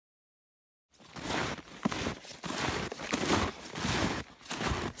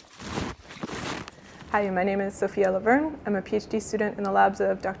Hi, my name is Sophia Lavergne. I'm a PhD student in the labs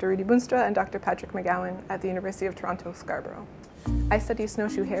of Dr. Rudy Boonstra and Dr. Patrick McGowan at the University of Toronto Scarborough. I study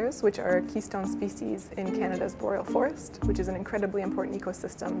snowshoe hares, which are a keystone species in Canada's boreal forest, which is an incredibly important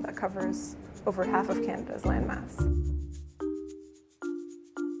ecosystem that covers over half of Canada's landmass.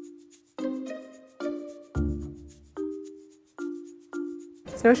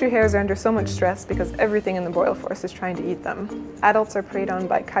 Snowshoe hares are under so much stress because everything in the boreal forest is trying to eat them. Adults are preyed on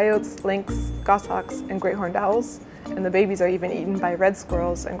by coyotes, lynx, goshawks, and great horned owls, and the babies are even eaten by red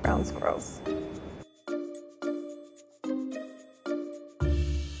squirrels and ground squirrels.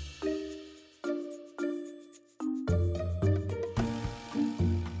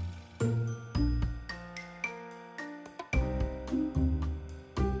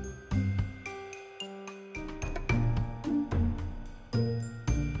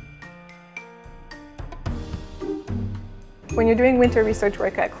 When you're doing winter research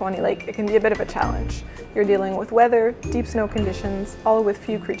work at Colony Lake, it can be a bit of a challenge. You're dealing with weather, deep snow conditions, all with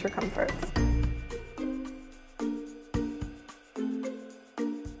few creature comforts.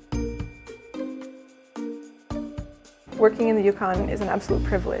 Working in the Yukon is an absolute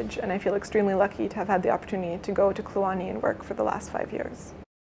privilege, and I feel extremely lucky to have had the opportunity to go to Kluane and work for the last 5 years.